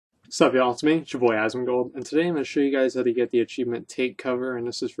Sup y'all, it's me, it's your boy Asmongold, and today I'm going to show you guys how to get the achievement Take Cover, and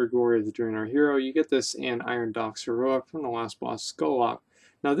this is for Glory of the Draenor Hero. You get this in Iron Docks Heroic from the last boss, Skulllock.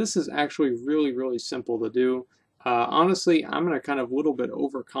 Now this is actually really simple to do. Honestly, I'm going to kind of a little bit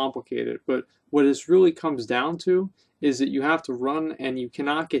overcomplicate it, but what this really comes down to is that you have to run and you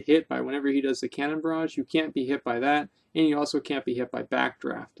cannot get hit by whenever he does the cannon barrage. You can't be hit by that, and you also can't be hit by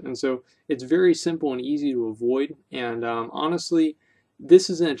backdraft. And so it's very simple and easy to avoid, and honestly,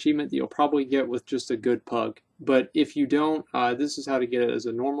 this is an achievement that you'll probably get with just a good pug, but if you don't, this is how to get it as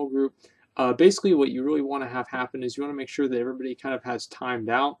a normal group. Basically, what you really want to have happen is you want to make sure that everybody kind of has timed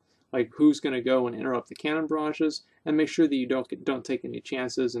out, like who's going to go and interrupt the cannon barrages, and make sure that you don't take any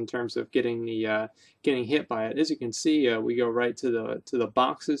chances in terms of getting hit by it. As you can see, we go right to the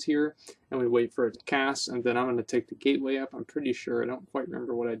boxes here, and we wait for it to cast, and then I'm going to take the gateway up. I'm pretty sure, I don't quite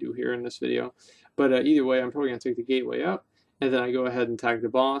remember what I do here in this video, but either way, I'm probably going to take the gateway up. And then I go ahead and tag the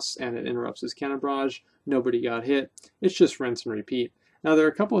boss, and it interrupts his cannon barrage. Nobody got hit. It's just rinse and repeat. Now, there are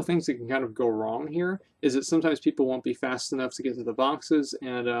a couple of things that can kind of go wrong here, is that sometimes people won't be fast enough to get to the boxes,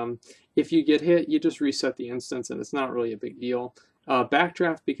 and if you get hit, you just reset the instance, and it's not really a big deal.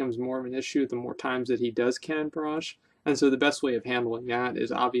 Backdraft becomes more of an issue the more times that he does cannon barrage, and so the best way of handling that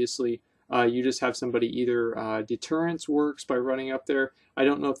is obviously you just have somebody either deterrence works by running up there. I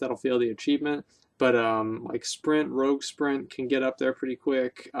don't know if that'll fail the achievement, but like sprint, rogue sprint can get up there pretty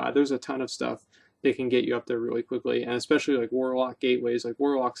quick. There's a ton of stuff that can get you up there really quickly, and especially like warlock gateways. Like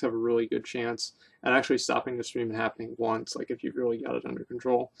warlocks have a really good chance at actually stopping the stream and happening once, like if you've really got it under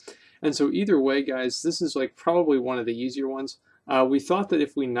control. And so either way, guys, this is like probably one of the easier ones. We thought that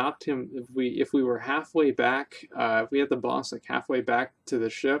if we knocked him, if we were halfway back, if we had the boss like halfway back to the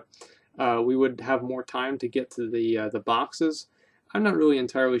ship, we would have more time to get to the boxes. I'm not really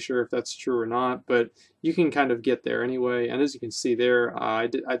entirely sure if that's true or not, but you can kind of get there anyway. And as you can see there, I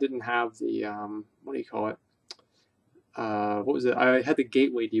didn't have the, what do you call it? What was it? I had the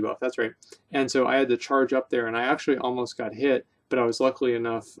gateway debuff, that's right. And so I had to charge up there, and I actually almost got hit, but I was luckily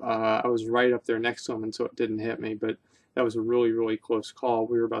enough, I was right up there next to him, and so it didn't hit me. But that was a really close call.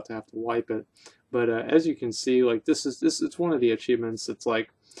 We were about to have to wipe it. But as you can see, like this it's one of the achievements that's like,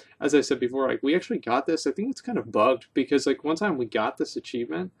 as I said before, like we actually got this. I think it's kind of bugged because like one time we got this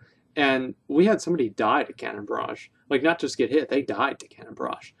achievement and we had somebody die to cannon barrage. Like not just get hit, they died to cannon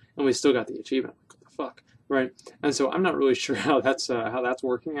barrage, and we still got the achievement. What the fuck, right? And so I'm not really sure how that's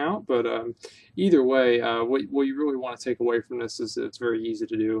working out. But either way, what you really want to take away from this is it's very easy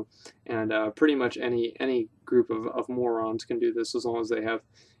to do, and pretty much any group of morons can do this as long as they have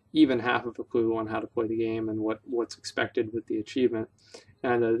even half of a clue on how to play the game and what's expected with the achievement.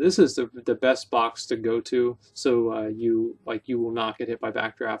 And this is the best box to go to, so you will not get hit by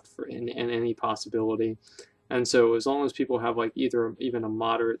backdraft in any possibility. And so as long as people have like even a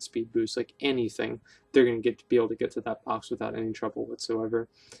moderate speed boost, like anything, they're going to be able to get to that box without any trouble whatsoever.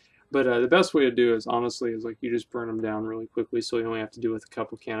 But the best way to do is honestly is like you just burn them down really quickly, so you only have to do with a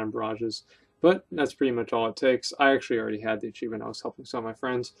couple cannon barrages. But that's pretty much all it takes. I actually already had the achievement. I was helping some of my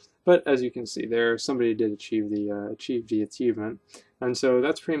friends. But as you can see there, somebody did achieve the achievement. And so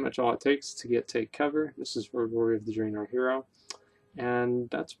that's pretty much all it takes to get Take Cover. This is for Glory of the Draenor Hero. And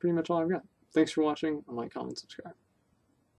that's pretty much all I've got. Thanks for watching. Like, comment, subscribe.